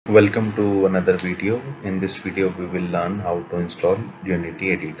Welcome to another video. In this video, we will learn how to install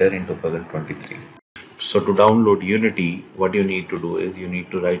Unity Editor in 2023. So to download Unity, what you need to do is you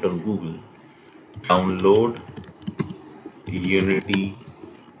need to write on Google, download Unity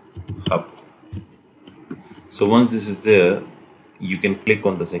Hub. So once this is there, you can click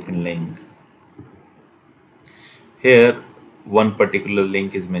on the second link. Here, one particular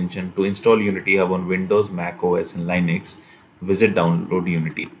link is mentioned to install Unity Hub on Windows, Mac OS and Linux. Visit download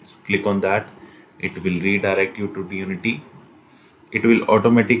Unity. So click on that. It will redirect you to Unity. It will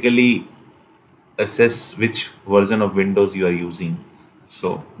automatically assess which version of Windows you are using.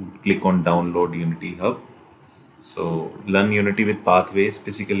 So click on download Unity Hub. So learn Unity with Pathways.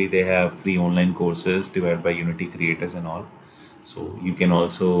 Basically, they have free online courses divided by Unity creators and all. So you can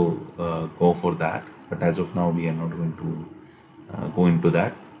also go for that. But as of now, we are not going to go into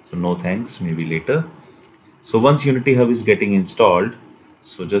that. So no thanks, maybe later. So once Unity Hub is getting installed,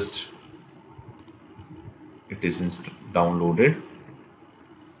 so just it is downloaded.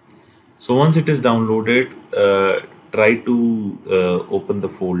 So once it is downloaded, try to open the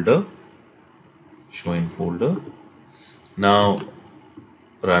folder, show in folder. Now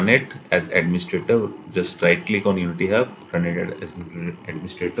run it as administrator. Just right click on Unity Hub, run it as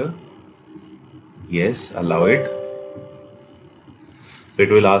administrator. Yes, allow it. So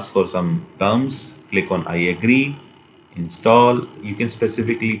it will ask for some terms. Click on I agree, install. You can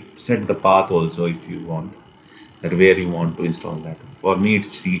specifically set the path also if you want, that where you want to install that. For me,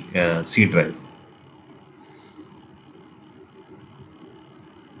 it's C drive.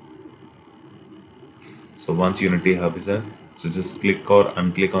 So once Unity Hub is there, so just click or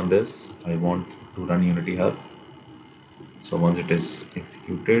unclick on this. I want to run Unity Hub. So once it is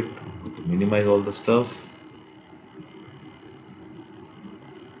executed, to minimize all the stuff.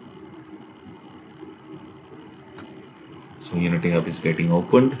 So Unity Hub is getting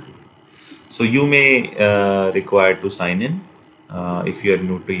opened. So you may require to sign in. If you are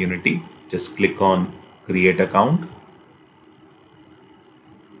new to Unity, just click on create account.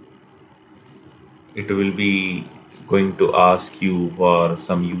 It will be going to ask you for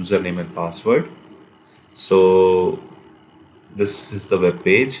some username and password. So this is the web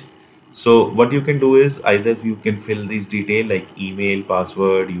page. So what you can do is either you can fill these details like email,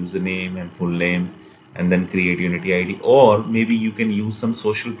 password, username and full name, and then create Unity ID, or maybe you can use some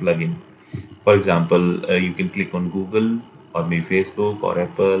social plugin. For example, you can click on Google or maybe Facebook or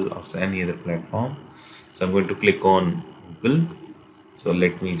Apple or any other platform. So I'm going to click on Google. So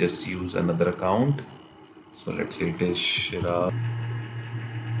let me just use another account. So let's say it is Shira.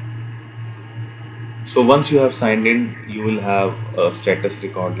 So once you have signed in, you will have a status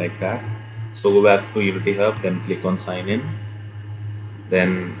record like that. So go back to Unity Hub, then click on sign in.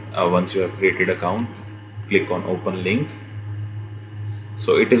 Then once you have created account, click on open link.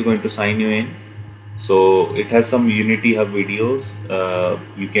 So it is going to sign you in. So it has some Unity Hub videos.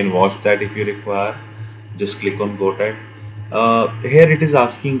 You can watch that if you require. Just click on go ahead. Here it is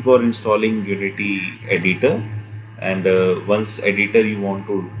asking for installing Unity Editor, and once editor you want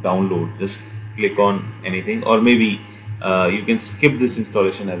to download, just click on anything, or maybe you can skip this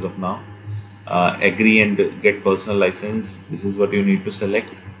installation as of now. Agree and get personal license. This is what you need to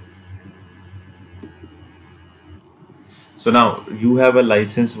select. So now you have a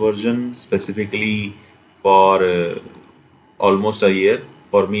license version specifically for almost a year.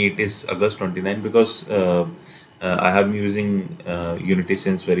 For me it is August 29 because I have been using Unity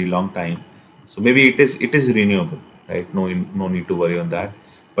since very long time. So maybe it is renewable, right? No need to worry on that.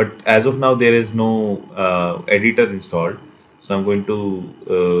 But as of now there is no editor installed. So I'm going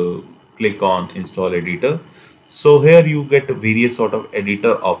to click on install editor. So here you get various sort of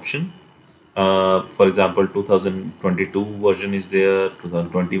editor option. For example, 2022 version is there,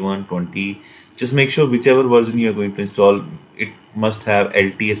 2021, 20. Just make sure whichever version you are going to install, it must have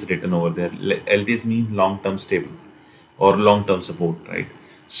LTS written over there. LTS means long-term stable or long-term support, right?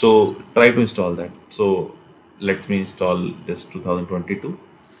 So try to install that. So let me install this 2022,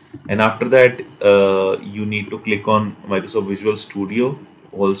 and after that you need to click on Microsoft Visual Studio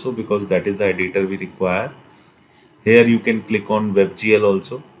also, because that is the editor we require. Here you can click on WebGL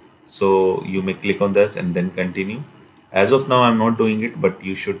also. So you may click on this and then continue. As of now I'm not doing it, but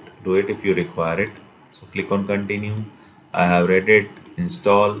you should do it if you require it. So click on continue. I have read it,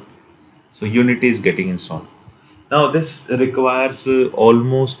 install. So Unity is getting installed. Now this requires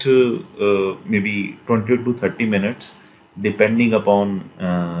almost maybe 20 to 30 minutes depending upon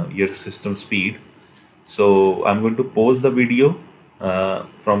your system speed. So I'm going to pause the video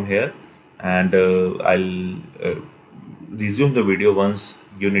from here, and I'll resume the video once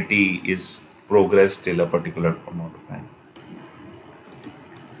Unity is progressed till a particular amount of time.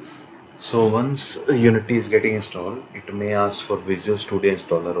 So once Unity is getting installed, it may ask for Visual Studio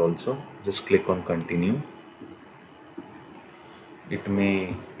installer also. Just click on continue. It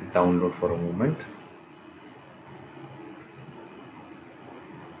may download for a moment.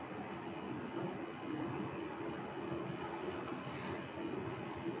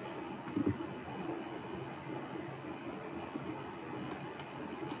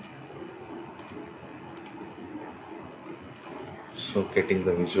 So getting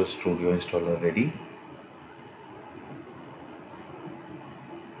the Visual Studio installer ready.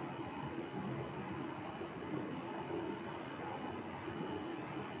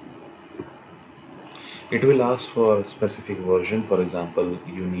 It will ask for a specific version. For example,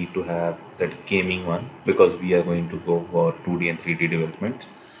 you need to have that gaming one because we are going to go for 2D and 3D development.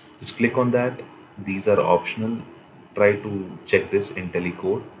 Just click on that. These are optional. Try to check this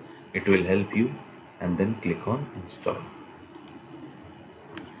IntelliCode. It will help you, and then click on install.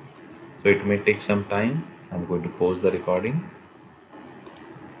 So it may take some time. I'm going to pause the recording.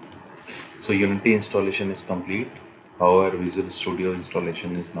 So Unity installation is complete. However, Visual Studio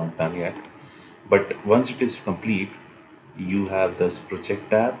installation is not done yet. But once it is complete, you have this project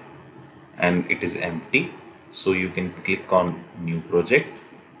tab and it is empty. So you can click on new project.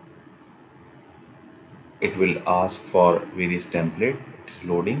 It will ask for various template. It is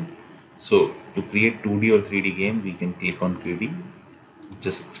loading. So to create 2D or 3D game, we can click on 3D.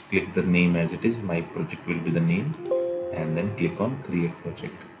 Just click the name as it is. My project will be the name, and then click on create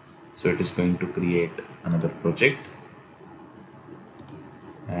project. So it is going to create another project,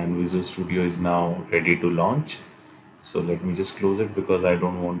 and Visual Studio is now ready to launch. So let me just close it because I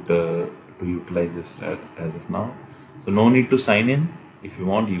don't want to utilize this as of now. So no need to sign in. If you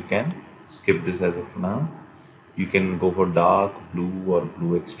want, you can skip this as of now. You can go for dark blue or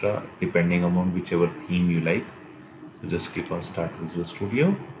blue extra depending upon whichever theme you like. So just click on start Visual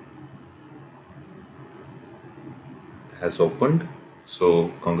Studio. It has opened.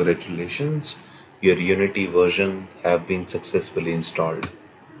 So congratulations, your Unity version have been successfully installed.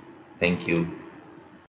 Thank you.